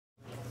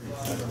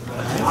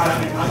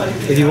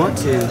If you want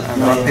to,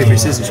 rock, paper,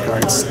 scissors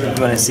cards, you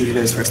want to see who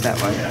goes first that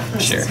way.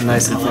 Sure. It's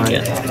nice and fun.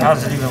 Yeah. How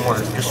does it even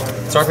work? Just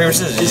It's rock, paper,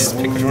 scissors. Just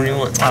pick which one you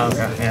want. oh,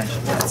 okay, yeah.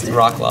 That's it.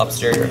 Rock,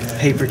 lobster.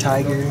 Paper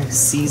tiger,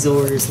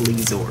 Caesars,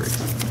 Leezord.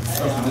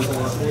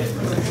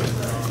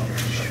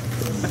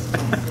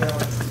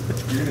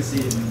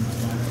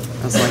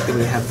 I was like that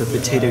we have the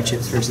potato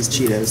chips versus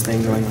Cheetos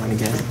thing going on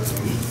again.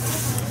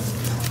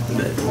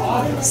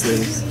 But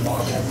sleeves.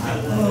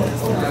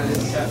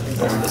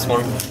 This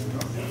one.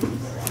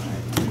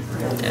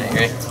 Yeah, you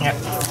ready? Yep.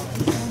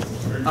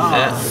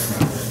 Yeah.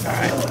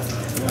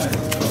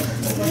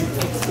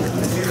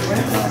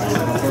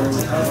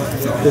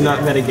 They're not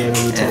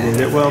metagaming each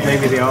other. Well,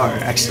 maybe they are,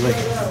 actually.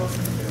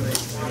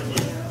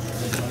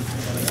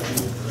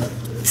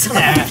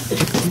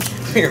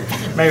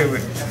 Maybe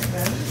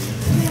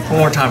one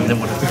more time, then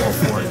we'll go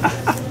for it.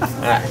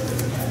 Alright.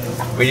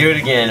 We do it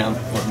again.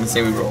 Let me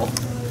say we roll.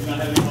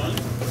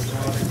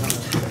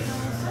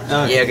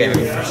 Yeah, okay.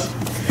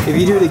 If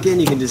you do it again,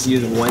 you can just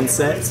use one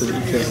set so that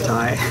you can't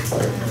tie.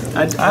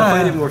 I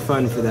find it more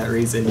fun for that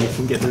reason. You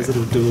can get those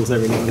little duels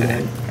every now and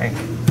then. Hey,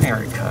 I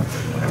already cut.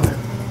 Whatever.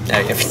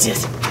 Yeah, we did.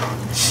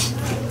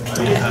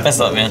 Best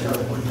of luck, man.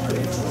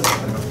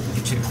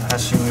 You two, I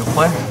assume you'll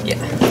play? Yeah.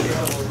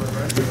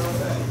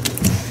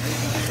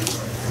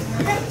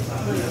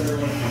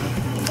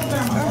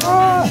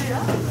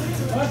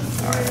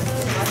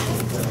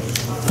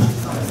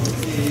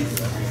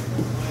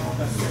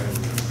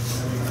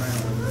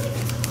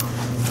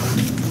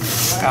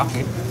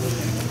 Copy.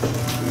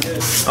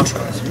 I'll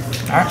try this.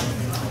 Alright.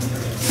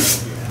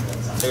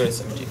 So go to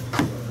 17.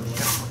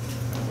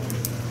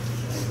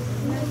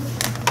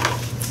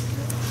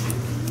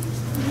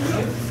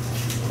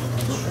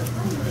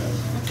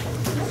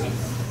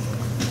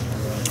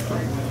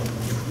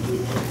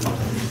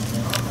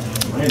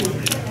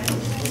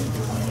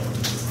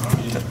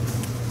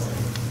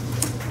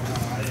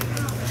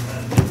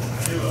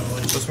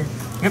 This one?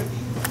 Yep.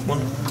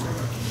 One.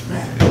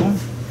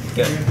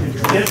 Good.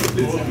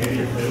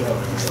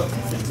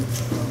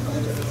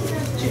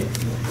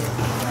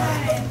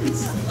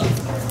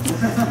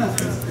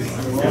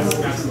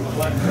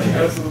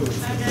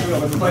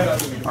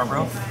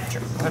 Barbaro?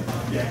 Sure, go ahead.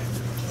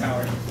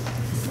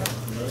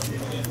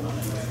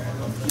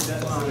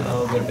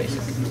 I'll go to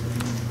basic.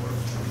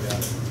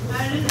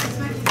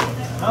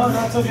 Oh, no,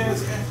 it's okay.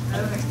 It's okay.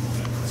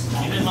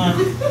 Keep in mind.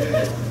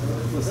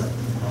 What's that?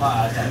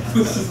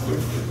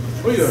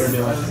 What are you doing?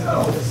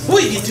 What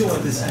are you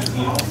doing this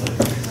evening?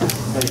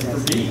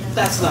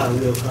 That's not a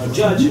real card.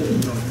 Judge.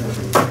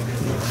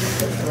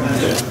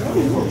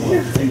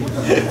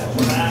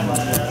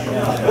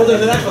 Well,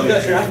 there's an actual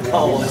judge I can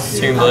call one.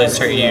 Stream blades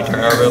hurt you, turn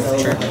our rope.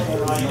 Sure.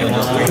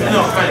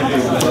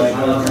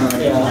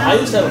 Yeah, I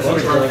used to have a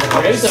bunch of like, I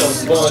used to have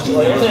a bunch.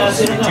 Like, everything I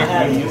said, I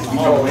had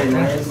all of them.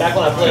 Back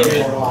when I played it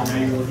a lot.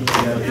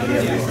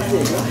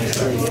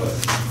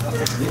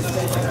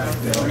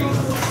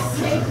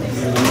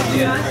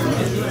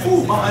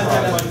 Ooh, my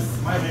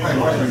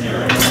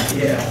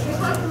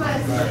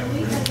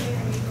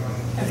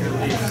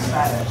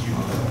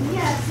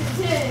Yes, it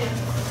did.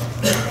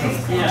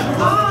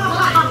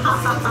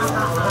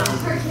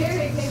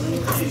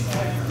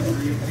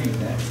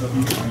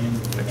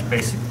 Which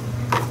basic?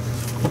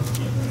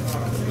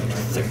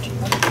 13.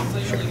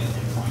 Sure.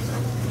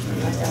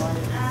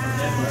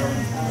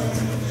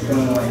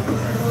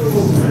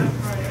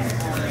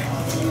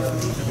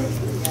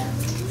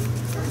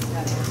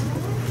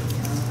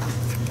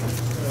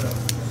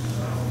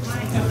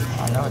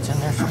 I know it's in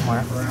there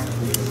somewhere.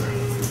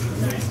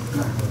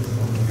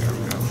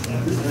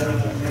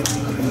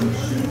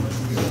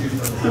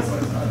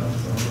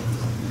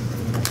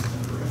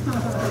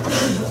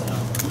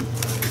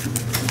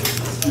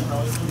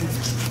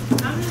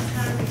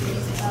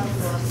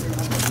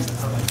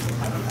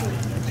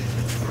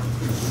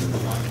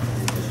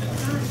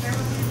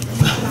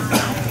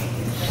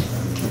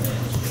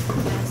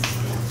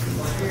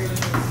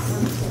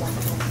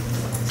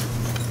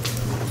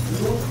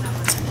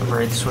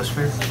 Raid the Swiss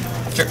beer?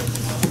 Sure.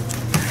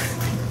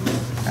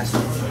 Nice.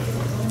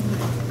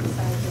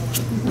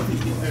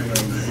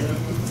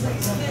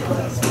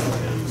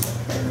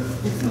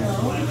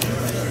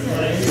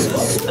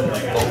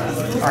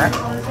 Alright.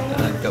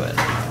 Go ahead.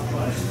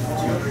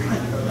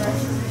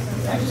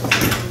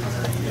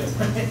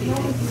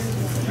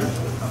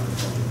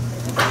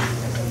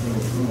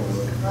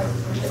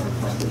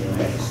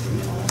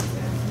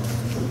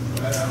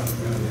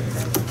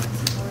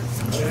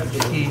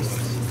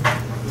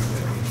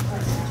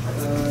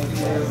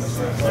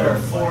 There are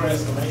 4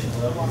 exclamations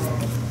up.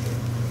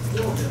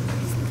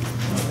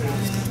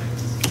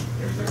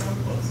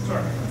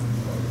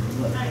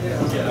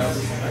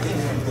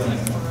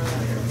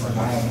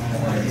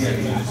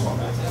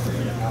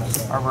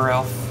 Arbor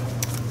Elf.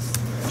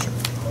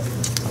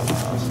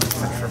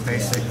 For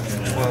basic,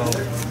 12.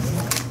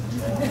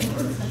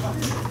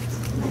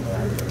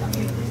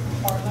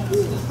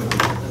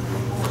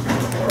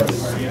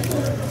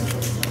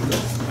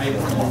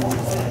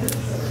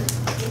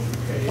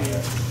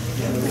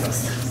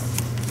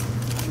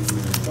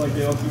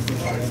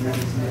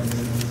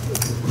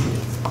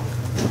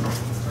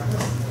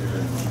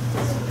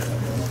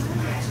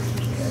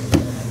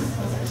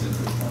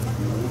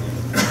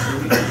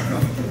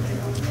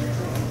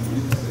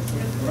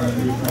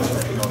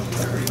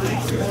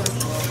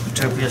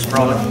 Utopia's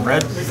probably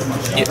red.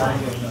 Yep.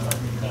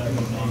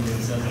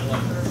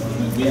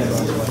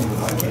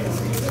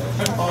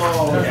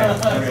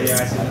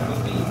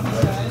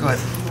 Go ahead.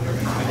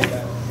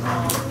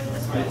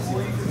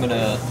 I'm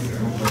gonna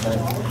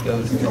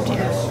go to 15.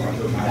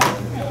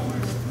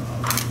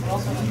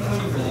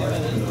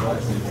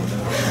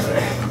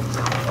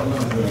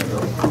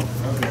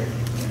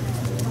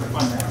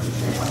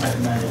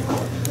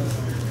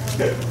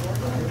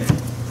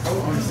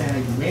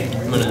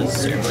 I'm gonna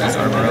Cerebrate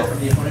Armor Elf.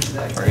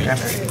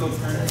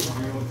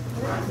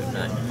 Good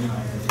night.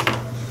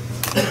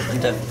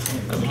 Untap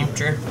a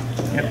future.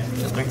 Yep.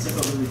 Just me.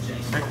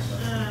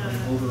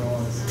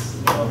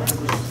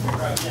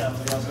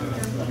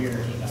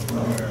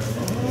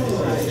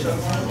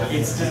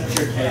 It's just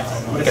pure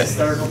chaos. But Okay. it's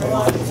hysterical.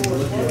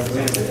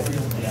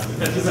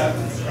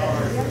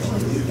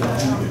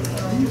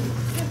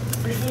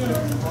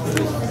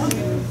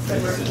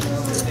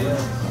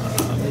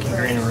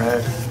 Green and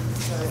red.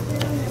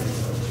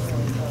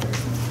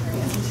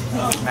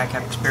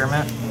 Madcap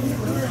Experiment.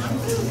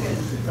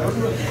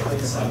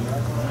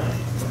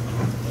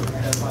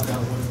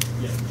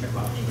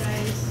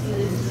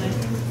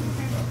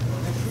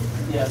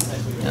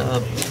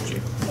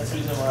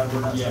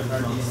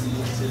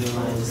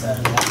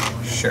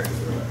 Sure.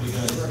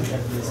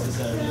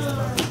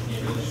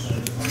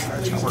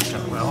 That worked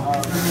out well.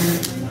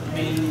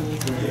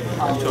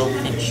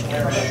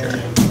 Sure.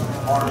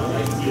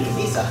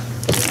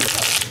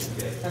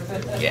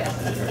 Yeah.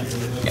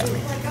 Got me.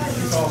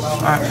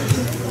 Alright.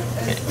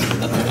 Okay.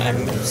 I'm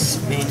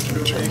main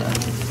kill that.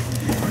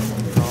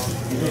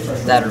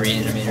 That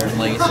reanimator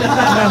legacy.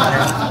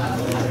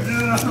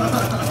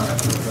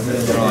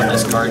 Throw on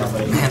this card.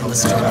 Man,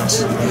 list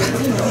cards. I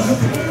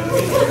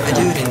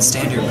do it in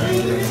standard mode.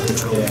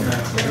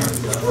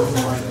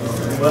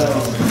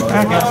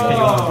 Okay.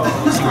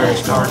 See where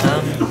it's going now.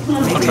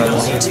 Maybe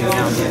I'll need to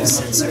count the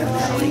sensor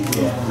finale.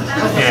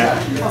 Yeah.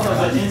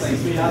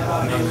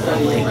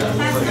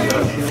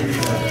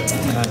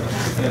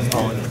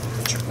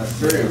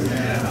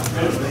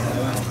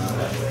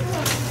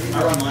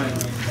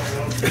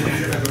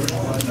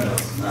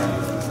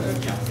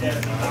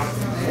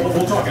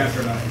 We'll talk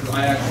after that.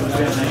 I actually,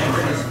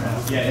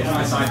 yeah, it's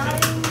my side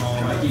thing.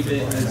 I keep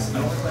it as, I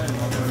don't plan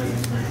on doing it.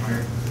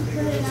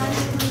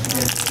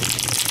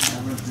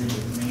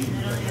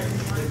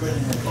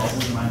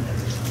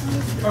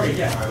 Okay,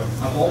 yeah,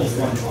 I've always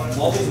won.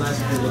 Wobbles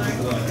massively looking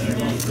for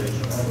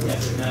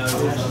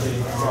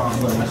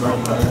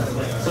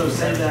so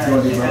say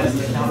that it has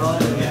the counter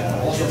on it,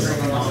 yeah, also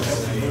bring on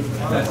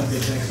that's a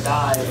big thing.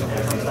 Die,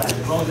 it comes back.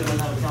 As long as it doesn't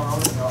have a counter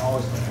on it, they're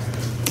always going to.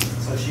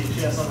 So she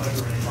has something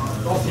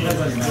to also she has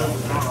like a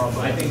counter on,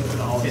 but I think it's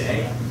all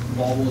today.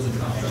 Wobbles and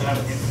counter. She has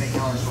an infinite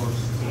counter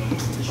source.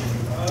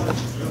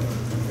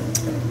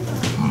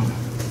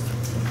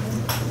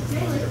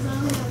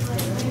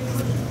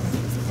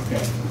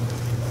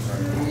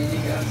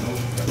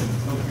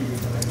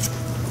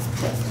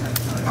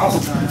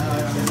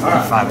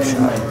 Alright. 5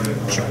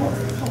 shot.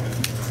 Sure.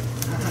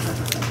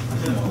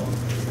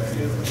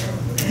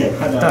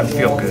 Doesn't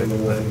feel good,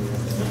 but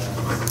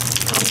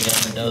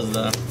Yeah, it does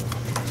though. no,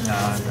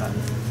 it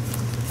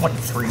doesn't. Went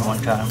to 3 one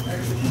time.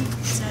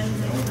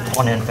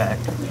 1 in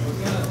fact.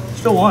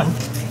 Still 1.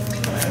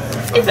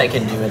 If I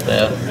can do it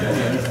though.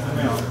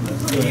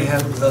 Do you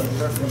have the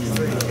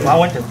Well, I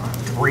went to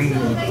 3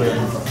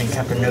 and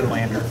kept a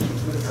Newlander.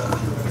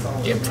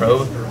 Do you have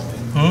probe?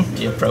 Hmm?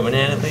 Do you have probe in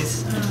it at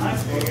least?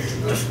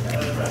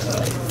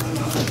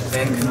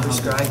 Vancouver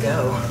Scry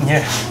Go?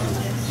 Yeah.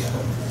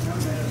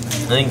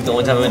 I think the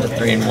only time I went to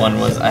 3 and 1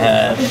 was I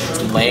had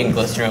Land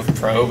Glistener of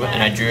probe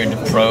and I drew into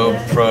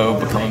probe,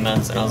 become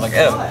immense, and I was like,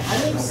 oh,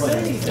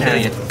 hell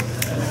yeah.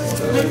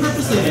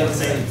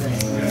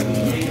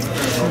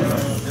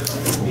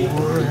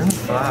 4 and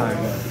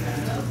 5.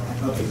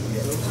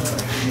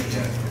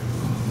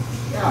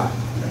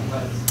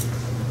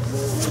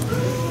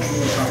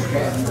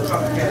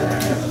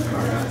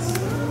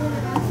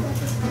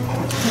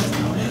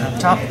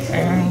 Top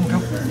and go.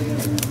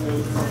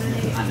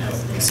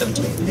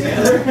 17.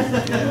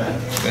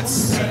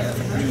 That's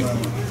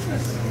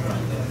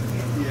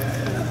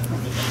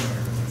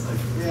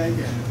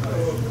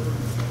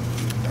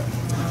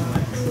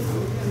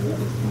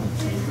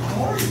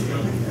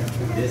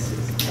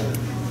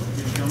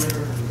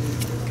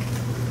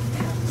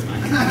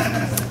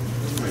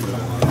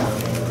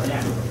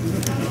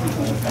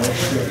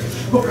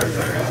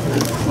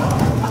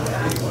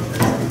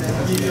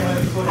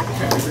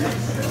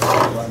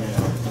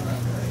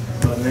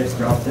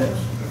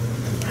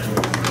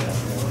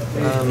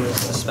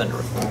suspender. I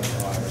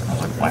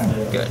was like, wow.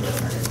 Good.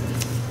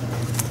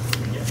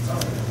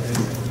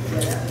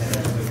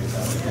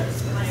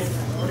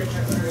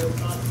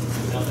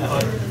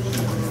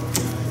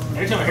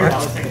 Every time I hear it, I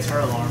always think it's her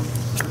alarm.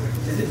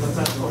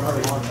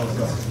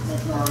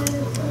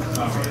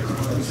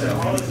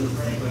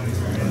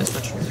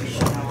 Mismatch.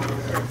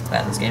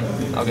 Bad in this game.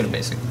 I'll go to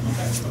basic.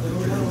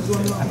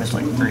 I missed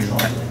like 3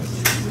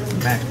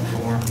 back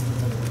before.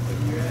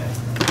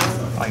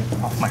 Like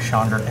off my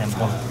Chandra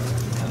emblem.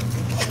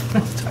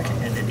 So I can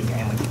end the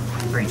game with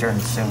 3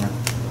 turns sooner.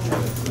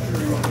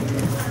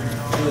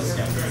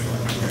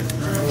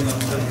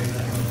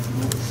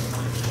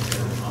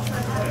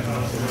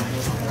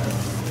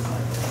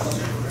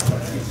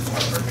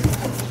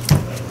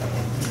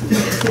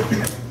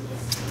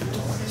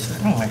 So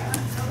anyway.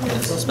 Yeah,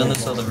 suspend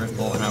this other rift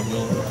bolt and I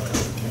will.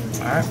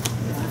 Alright.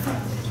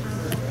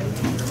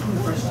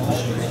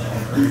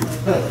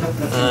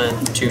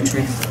 2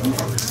 tree.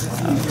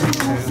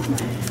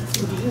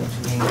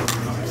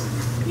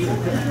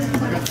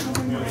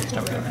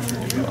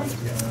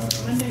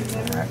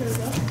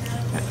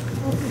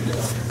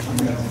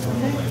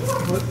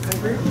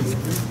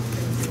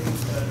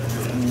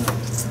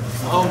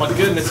 Oh my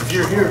goodness, if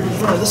you're here in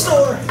front of the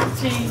store,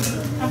 James,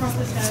 I brought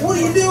this guy. what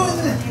are you doing?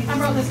 I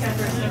brought this guy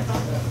for a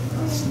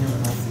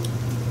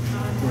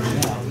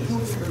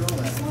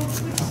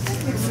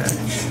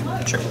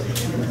Sure.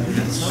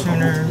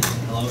 Sooner.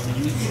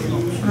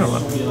 Oh,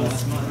 well.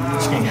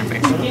 Skin your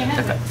face.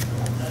 Okay.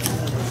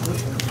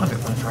 Look at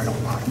one's right on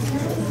the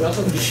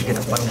bottom. You should get a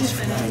bonus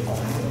for that.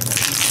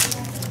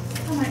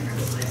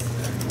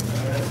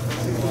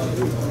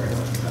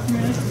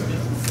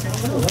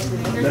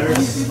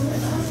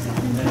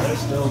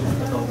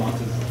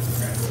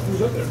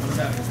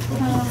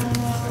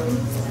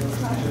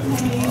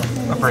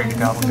 Afraid to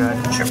gobble good.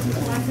 Sure.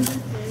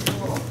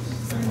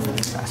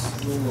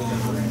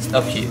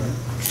 Upkeep.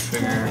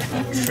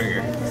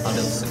 Trigger. I'll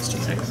do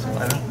 16.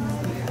 11.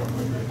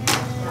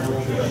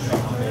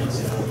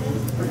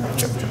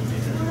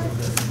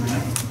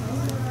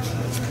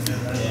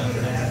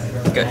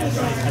 Good.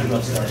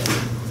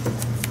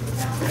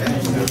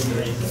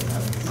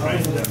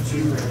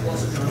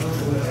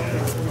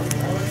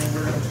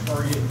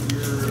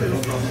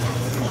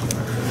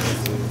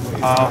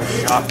 Oh,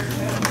 shock.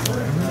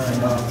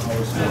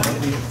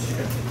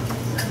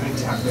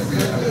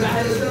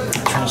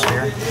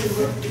 Transfer.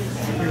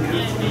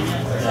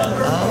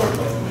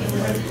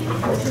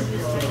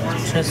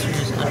 Transfer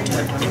is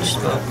untapped. Each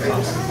spell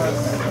costs.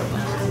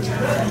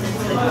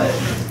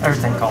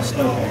 Everything costs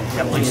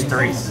at least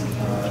 3.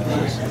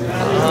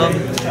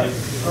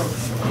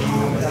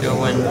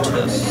 Go into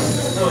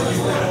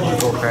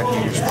Go crack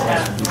your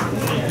spells.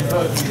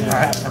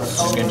 Alright, that's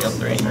just gonna deal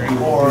 3. 6.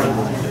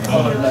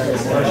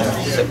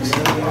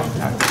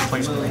 Alright,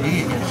 please please.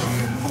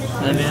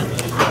 Let me in.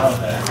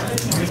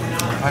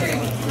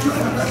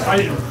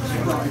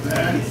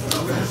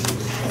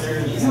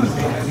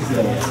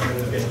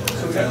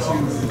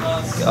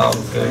 Oh,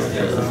 good.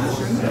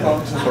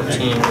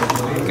 14.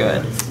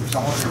 Good.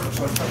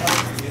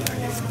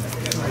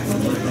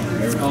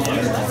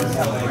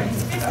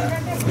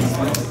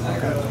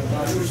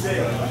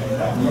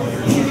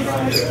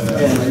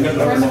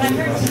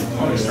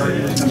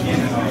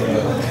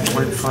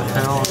 Word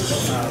foothills.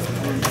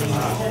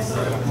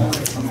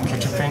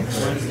 Kitchen finks.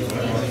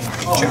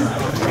 Check.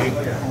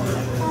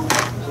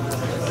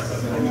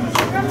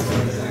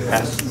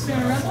 Pass.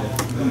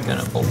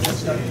 Gonna bolt this.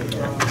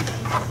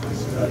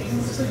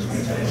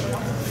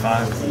 5.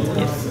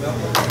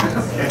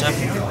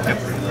 Yep.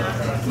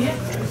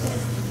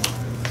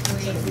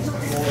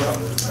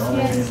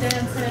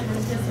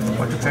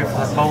 What'd you pay for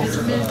that bolt? 3.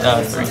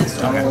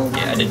 Okay.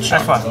 Yeah, I did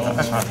check. That's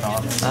what I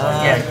thought.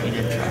 Yeah, you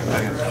did check.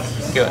 Okay.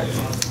 Good.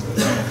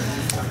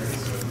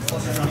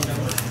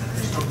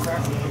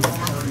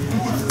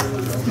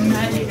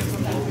 Magic.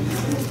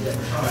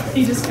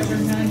 He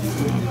discovered magic.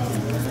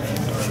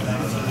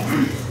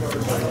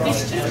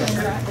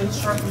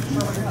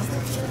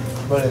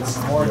 But it's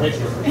more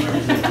addictive.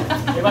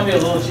 It might be a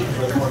little cheap,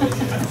 but it's more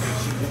addictive.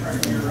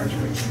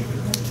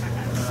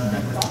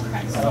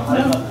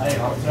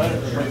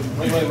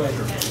 Wait.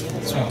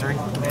 Swing 3?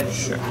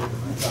 Sure.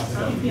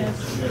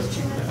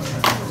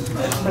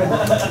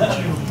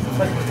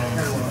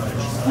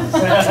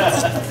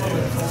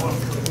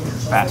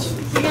 Pass.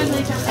 You guys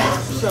like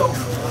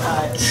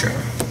that? Sure.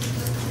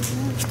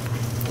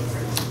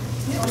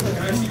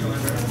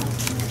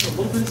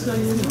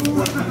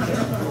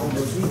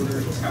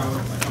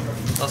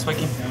 Last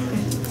waking.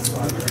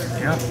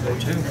 Yeah,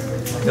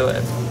 2. Go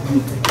ahead.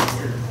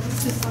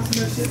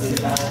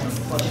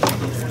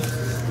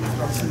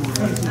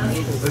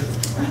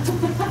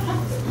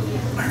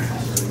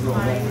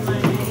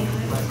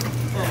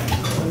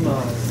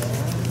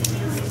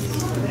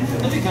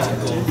 That'd be kind of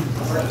cool.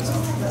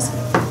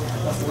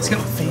 Let's go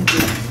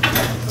fancy.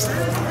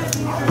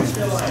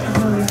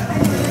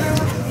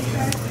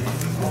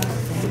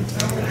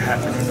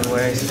 Half it in the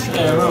way.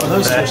 Yeah, I remember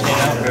those first came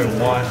out. Go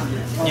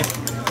 1. Yep.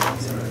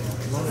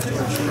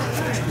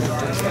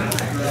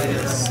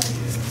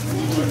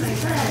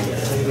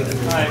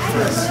 Alright,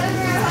 Chris. I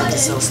have to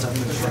sell stuff.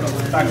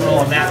 If I can roll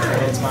a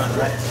natural, it's mine,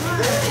 right?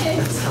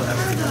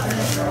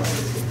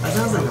 That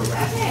sounds like a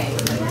rap.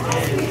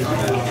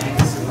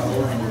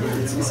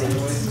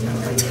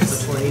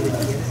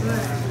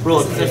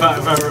 roll if I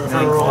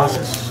roll a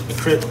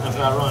crit, if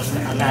I run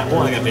a nat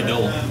 1, I got paid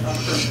double.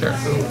 Sure.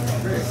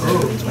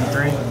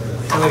 Three.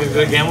 Sounds like a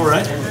good gamble,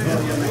 right?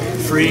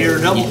 Free or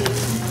double?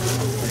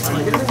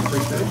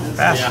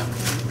 Pass. Yeah.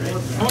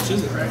 How much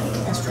is it?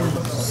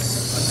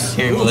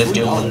 Here, lift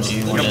you on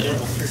you want it.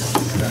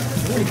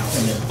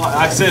 Well,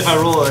 I said if I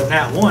roll a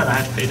nat 1, I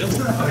have to pay double.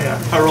 Oh, yeah.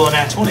 If I roll a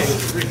nat 20, I get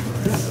free.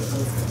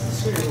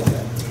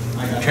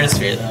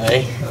 Transfer though,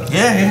 eh?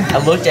 Yeah. I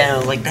looked at it, I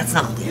was like, that's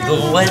not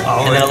legal, what?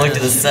 Oh, And then I yeah. looked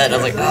at the set, I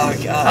was like, oh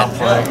god.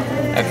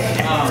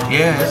 Okay.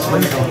 Yeah, it's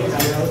legal.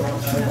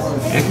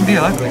 It can be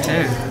ugly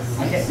too.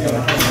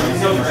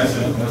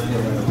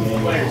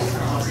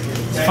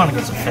 It's fun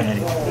against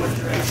Affinity.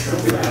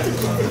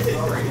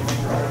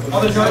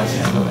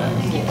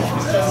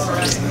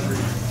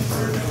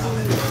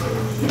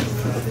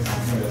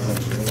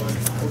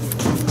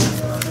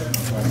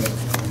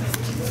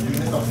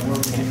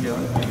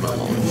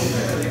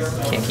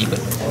 Can't keep it.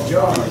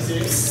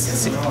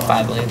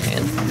 5 land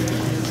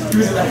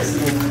hand.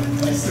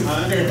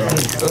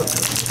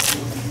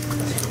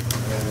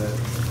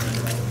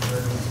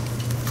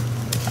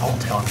 I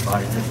won't tell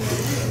anybody.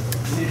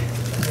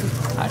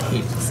 I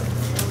hate this.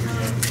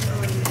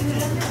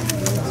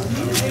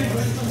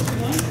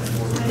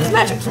 This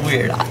matchup's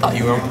weird. I thought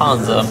you were on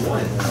Ponzo.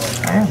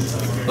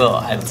 Well,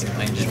 I haven't seen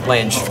just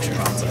playing structure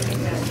Ponzo.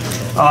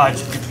 Oh, I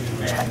just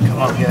hadn't come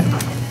up yet.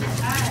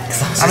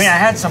 I mean, I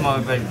had some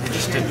of it, but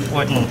it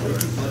wouldn't.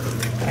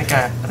 I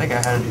think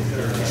I had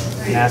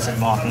an acid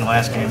moth in the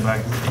last game, but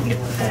I didn't get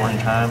 4 in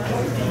time.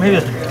 Maybe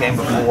it was the game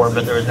before,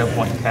 but there was no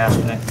point in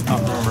casting it. I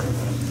don't remember.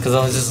 Because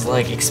I was just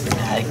like, I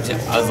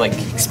was like,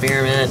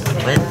 experiment.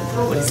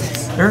 What is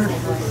this? There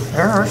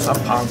are some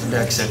Ponzo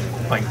decks that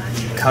like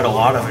cut a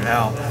lot of it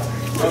out.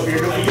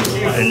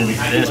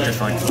 And it's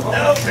just like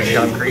big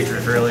dumb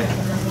creatures, really.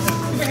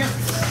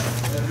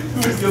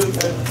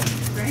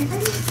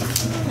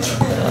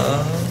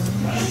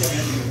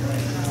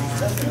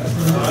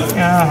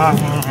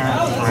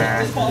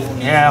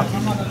 Yeah.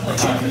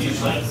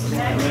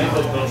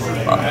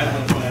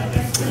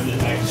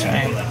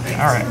 Shame.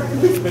 All right.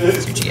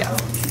 CG out.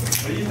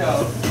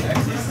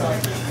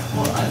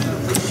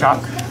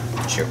 Shock.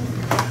 Sure.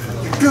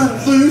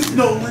 Gonna lose,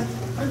 Nolan.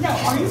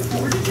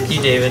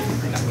 You, David.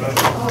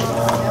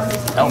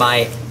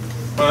 Might.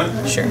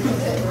 Sure.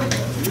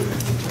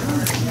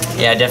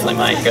 Yeah, definitely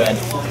might. Go ahead.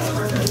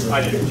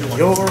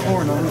 Your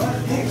horn on.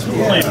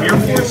 Playing Mirror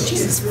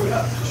Force?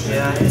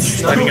 Yeah,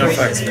 it's lighting on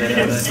fire.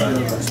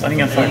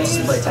 Lighting on fire.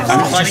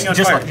 I'm lighting on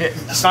fire.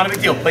 It's not a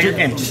big deal. Play your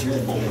game.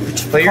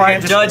 Play your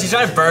game. Judge, he's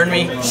trying to burn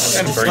me.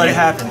 Just let it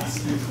happen.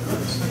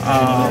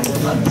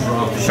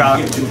 Shock.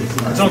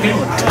 It's okay.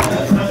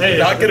 Hey,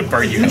 Not gonna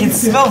burn you. I can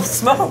smell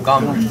smoke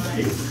on me.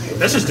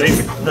 that's just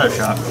David. Another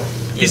shock.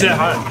 He's that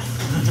high.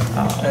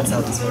 That's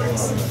how this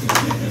works.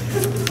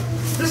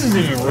 This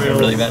isn't even real.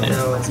 Really bad.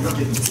 No, it's not.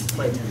 It's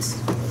play test.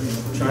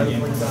 Try to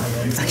play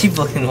that. I keep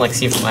looking like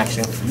see from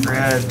action.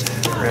 Red.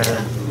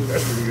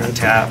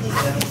 Tap.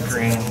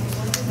 Green.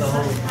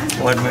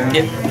 Blood moon.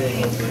 Yep.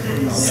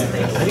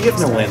 How do you get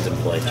no lands in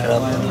play?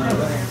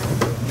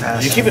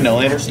 Pass. You keep a no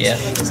lander? Yeah.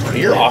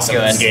 You're awesome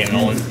Go at this ahead. game,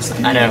 Nolan.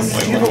 I know.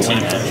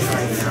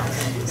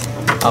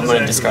 I'm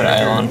gonna discard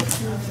Ion.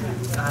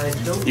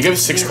 You have a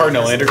 6-card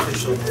no lander.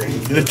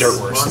 You're the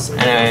dirt worst. I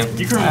know.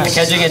 I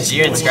catch against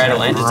you and discard a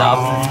land to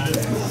top.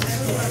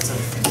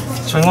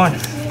 Swing one.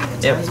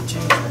 Yep.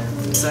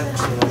 It's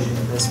actually like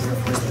this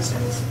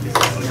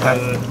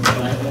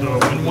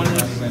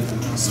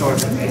Storm.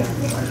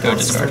 Go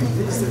discard.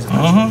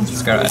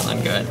 Discard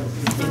Island. Go ahead.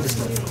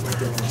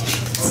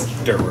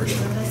 Dirt worst.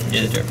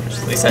 You're the dirt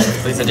first.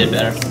 At least I did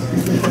better.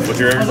 What's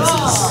your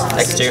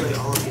X2.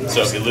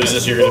 So if you lose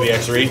this, you're going to be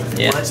X3?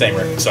 Yeah.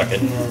 Same, suck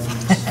it.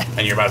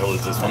 And you're about to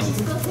lose this one.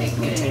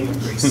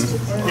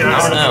 I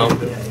don't know.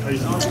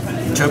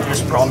 Choke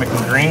this problem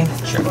making green.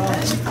 Sure.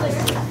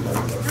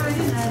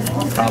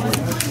 Probably.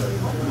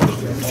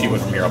 If you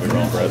went from here, I'll be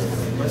rolling for it.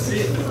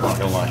 Not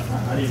gonna lie.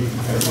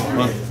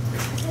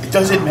 It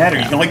doesn't matter.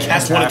 You can only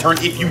cast one a turn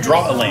if you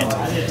draw a land.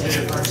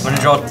 I'm gonna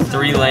draw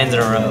 3 lands in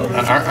a row.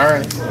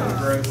 Alright.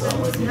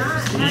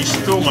 You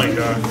stole my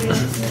guy.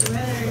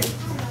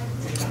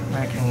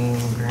 Making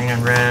green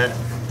and red.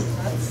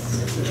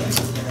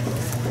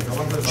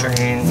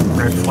 Green,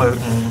 red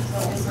floating.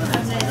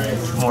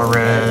 More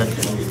red.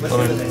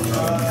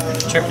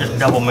 Check this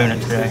double moon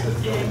it today.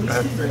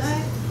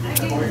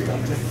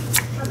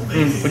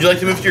 Would you like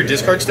to move to your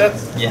discard step?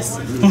 Yes.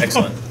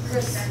 Excellent.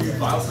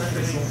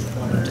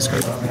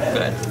 Discard. Go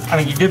ahead. I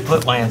mean, you did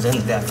put lands in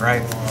the deck,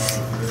 right?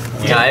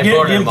 Yeah, I You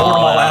boarded didn't them board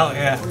all out. out,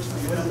 yeah.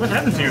 What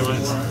happened to your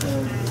lens?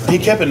 He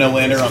kept a no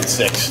lander on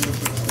 6.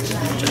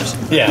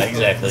 Yeah,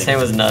 exactly. Same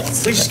was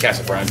nuts. Please just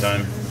cast a prime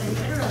time.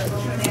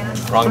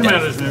 Wrong What deck.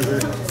 matters never?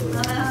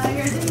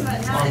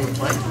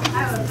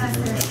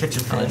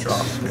 Kitchen I'm gonna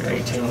draw.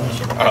 18.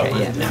 Oh, Okay,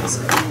 yeah, no.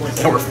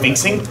 now we're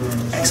finksing?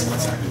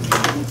 Excellent.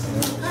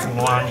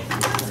 One.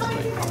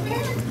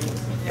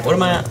 What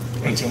am I at?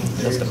 18.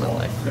 Most of my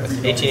life.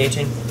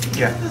 18.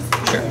 Yeah.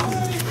 Sure.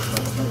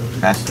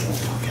 Pass.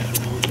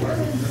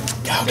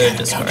 Good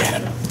discard.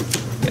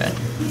 Good.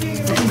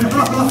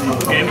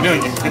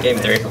 Game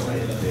 3.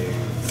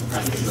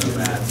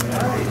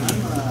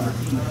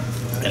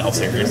 In all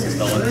seriousness,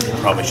 Nolan, you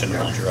probably shouldn't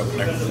hold your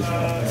opener.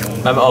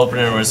 My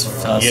opener was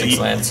 6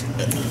 lands.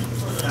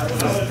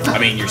 I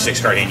mean, your 6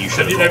 card hand, you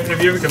should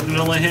Have you ever kept a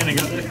no-land hand and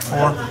got there? 4.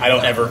 I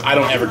don't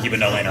ever keep a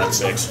no-lander on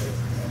 6.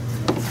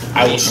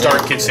 I will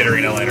start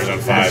considering no-landers on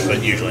 5,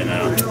 but usually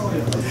no.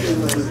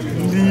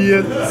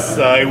 Yes,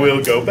 I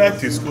will go back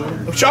to school.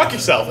 Oh, shock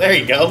yourself. There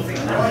you go.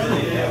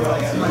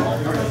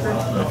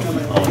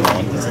 Oh,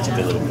 Nolan, he's such a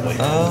good little boy.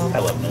 I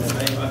love Nolan.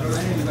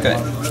 Good.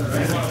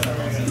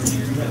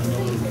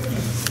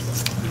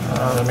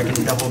 They're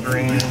making double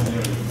green.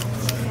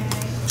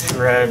 2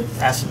 red.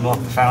 Acid Milk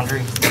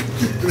Foundry.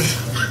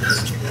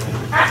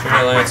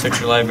 Search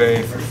your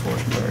library for 4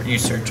 star. You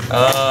search.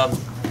 Oh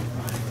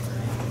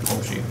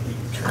shoot.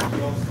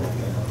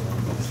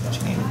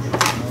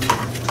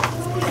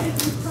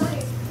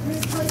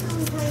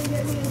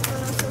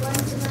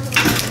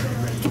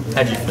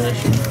 How'd you finish?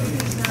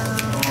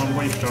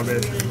 Wait, stop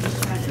it.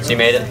 So you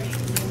made it?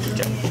 Good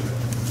job.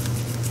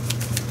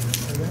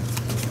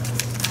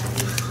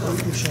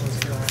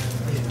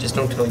 Just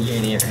don't tell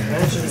Yeni or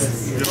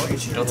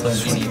don't tell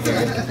Yeni.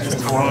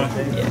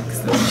 Yeah, because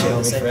they'll chill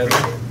me forever.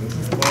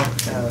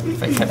 If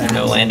I kept a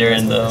no-lander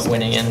in the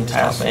winning end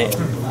top 8.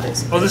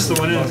 Oh, this is the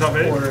one in the top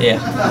 8? Yeah.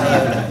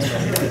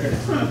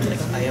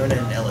 Iona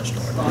and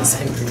Elishtor, the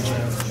same creature.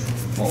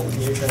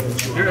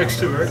 You're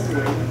X2, right?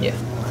 Yeah.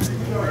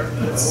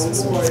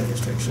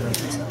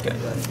 Good.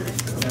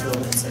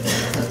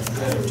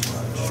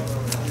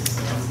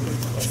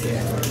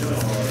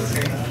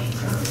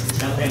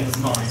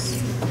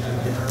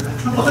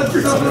 You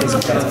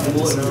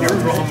ever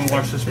go home and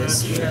watch this match?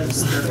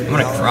 I'm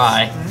gonna cry.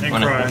 And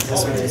Wanna- cry.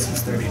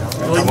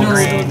 Double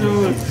green. Do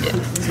it.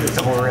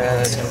 Double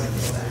red.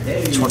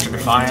 Torch of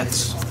Defiance.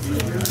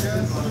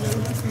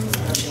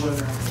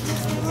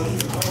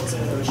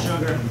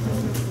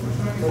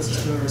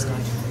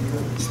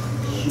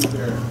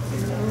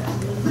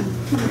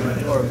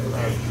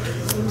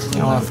 You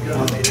know,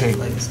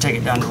 we'll take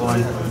it down to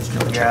 1.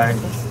 Gag.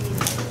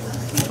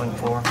 Swing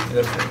 4.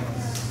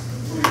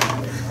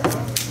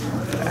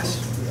 Pass.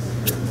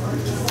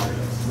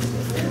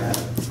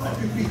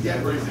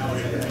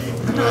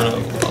 No,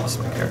 lost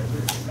my card.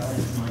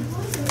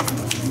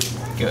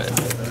 Good.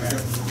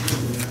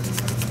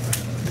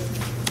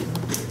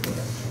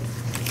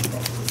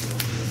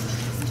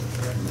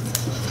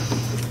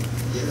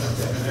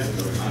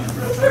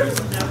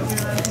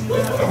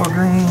 Double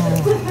green.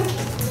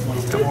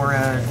 Double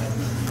red.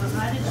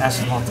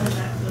 Acid Milk.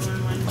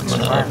 I'm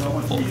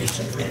gonna pull these.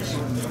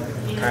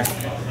 Okay.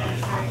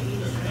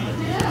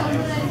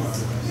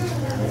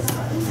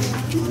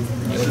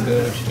 You'll go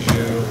to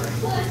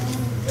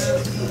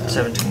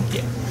 17.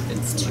 yeah.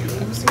 It's 2.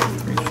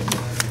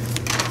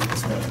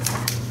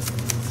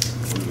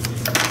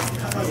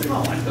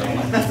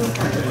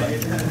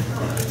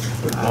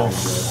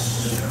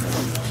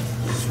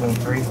 Swing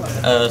 3.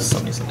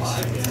 Summoning sickness.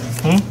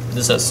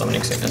 This says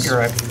summoning sickness. You're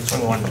right.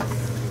 Swing 1.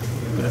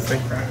 Put a 3.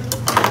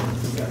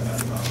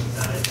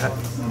 Okay.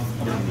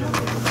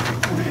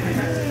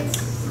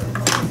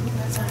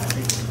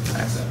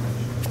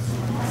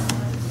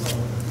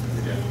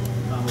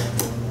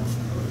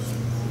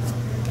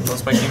 Don't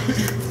spike you.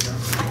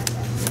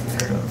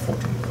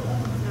 14.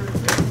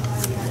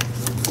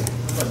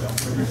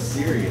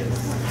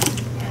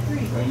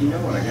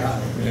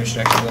 You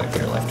should actually like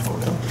your life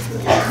total.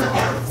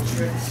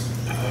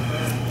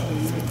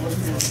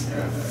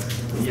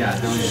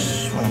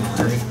 Swing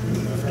 3.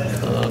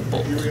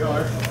 Bolt.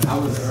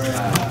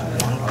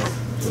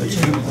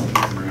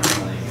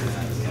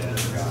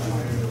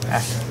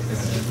 Pass.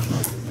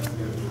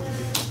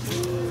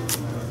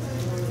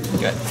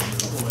 Good.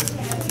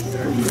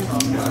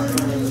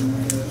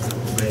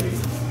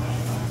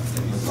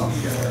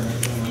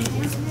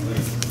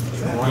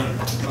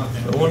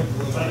 Go one.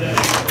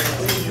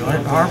 Doing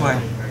it the hard way.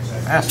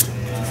 Pass.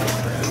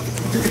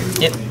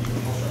 Yep.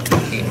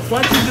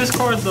 Why'd you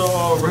discard the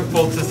Rip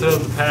Bolt instead of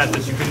the pad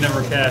that you could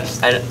never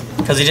cast?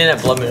 Because he didn't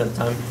have Blood Moon at the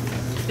time.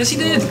 Yes, he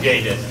did. Yeah,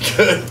 he did.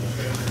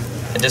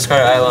 I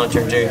discarded Isle on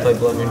turn 2, played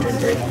Blood Moon turn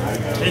 3.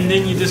 And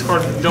then you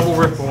discarded double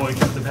Rip Bolt and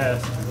kept the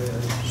pad.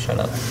 Shut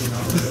up.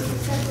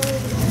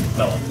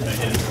 No, it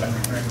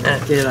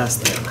is. Get us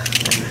there.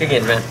 Good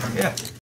game, man. Yeah.